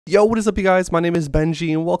Yo, what is up you guys? My name is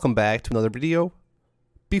Benjie and welcome back to another video.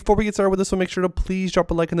 Before we get started with this one, make sure to please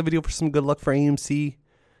drop a like on the video for some good luck for AMC.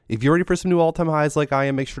 If you're ready for some new all-time highs like I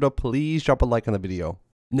am, make sure to please drop a like on the video.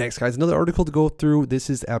 Next guys, another article to go through. This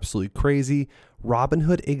is absolutely crazy.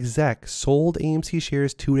 Robinhood exec sold AMC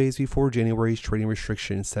shares 2 days before January's trading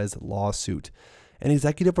restriction, says lawsuit. An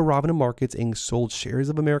executive of Robinhood Markets Inc. sold shares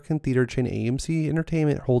of American theater chain AMC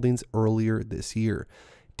Entertainment Holdings earlier this year,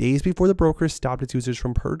 days before the broker stopped its users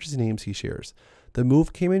from purchasing AMC shares. The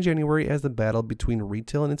move came in January as the battle between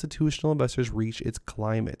retail and institutional investors reached its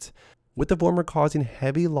climax, with the former causing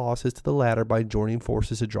heavy losses to the latter by joining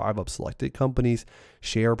forces to drive up selected companies'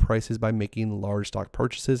 share prices by making large stock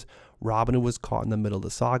purchases. Robinhood was caught in the middle of the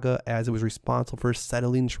saga as it was responsible for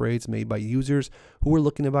settling trades made by users who were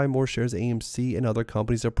looking to buy more shares of AMC and other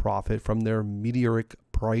companies to profit from their meteoric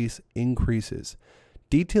price increases.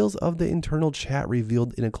 Details of the internal chat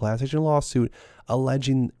revealed in a class action lawsuit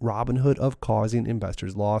alleging Robinhood of causing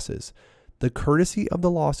investors losses. The courtesy of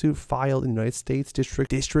the lawsuit filed in the United States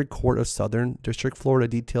District Court of Southern District, Florida,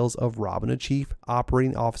 details of Robinhood Chief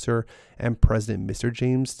Operating Officer and President Mr.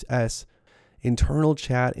 James S. Internal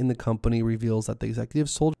chat in the company reveals that the executive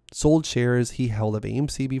sold shares he held of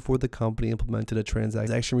AMC before the company implemented a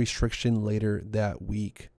transaction restriction later that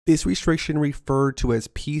week. This restriction, referred to as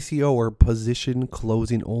PCO or position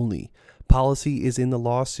closing only policy, is in the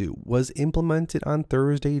lawsuit, was implemented on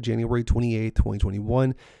Thursday, January 28,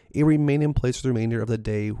 2021. It remained in place for the remainder of the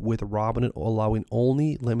day, with Robinhood allowing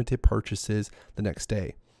only limited purchases the next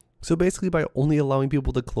day. So basically, by only allowing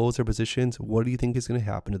people to close their positions, what do you think is going to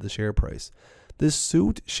happen to the share price? This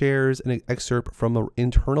suit shares an excerpt from an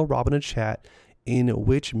internal Robinhood chat in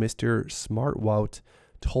which Mr. Smartwout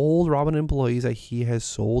told Robinhood employees that he has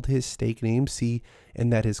sold his stake in AMC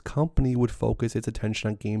and that his company would focus its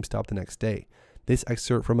attention on GameStop the next day. This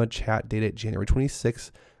excerpt from a chat dated January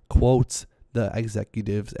 26 quotes the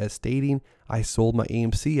executives as stating, "I sold my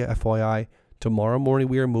AMC, FYI. Tomorrow morning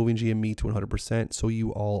we are moving GME to 100%, so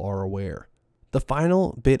you all are aware." The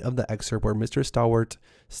final bit of the excerpt, where Mr. Stalwart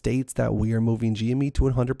states that we are moving GME to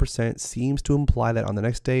 100%, seems to imply that on the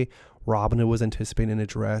next day, Robinhood was anticipating a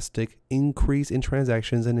drastic increase in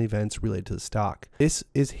transactions and events related to the stock. This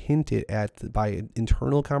is hinted at by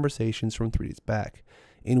internal conversations from 3 days back,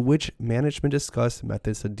 in which management discussed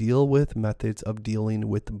methods of dealing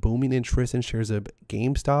with booming interest in shares of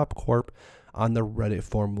GameStop Corp on the Reddit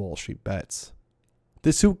forum Wall Street Bets.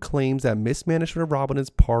 The suit claims that mismanagement of Robinhood's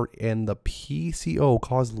part and the PCO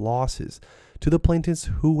caused losses to the plaintiffs,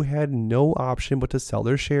 who had no option but to sell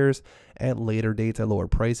their shares at later dates at lower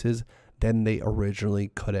prices than they originally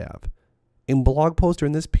could have. In blog post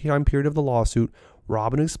during this time period of the lawsuit,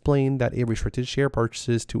 Robinhood explained that it restricted share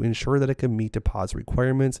purchases to ensure that it could meet deposit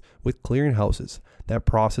requirements with clearinghouses that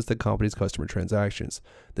process the company's customer transactions.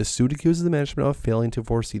 The suit accuses the management of failing to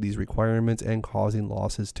foresee these requirements and causing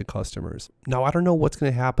losses to customers. Now, I don't know what's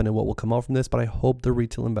going to happen and what will come out from this, but I hope the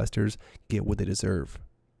retail investors get what they deserve.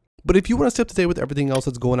 But if you want to stay up to date with everything else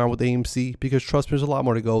that's going on with AMC, because trust me, there's a lot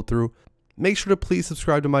more to go through, make sure to please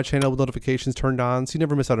subscribe to my channel with notifications turned on so you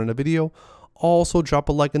never miss out on a video. Also, drop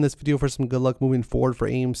a like in this video for some good luck moving forward for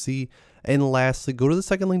AMC. And lastly, go to the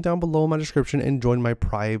second link down below in my description and join my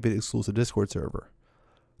private exclusive Discord server.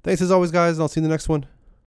 Thanks as always, guys, and I'll see you in the next one.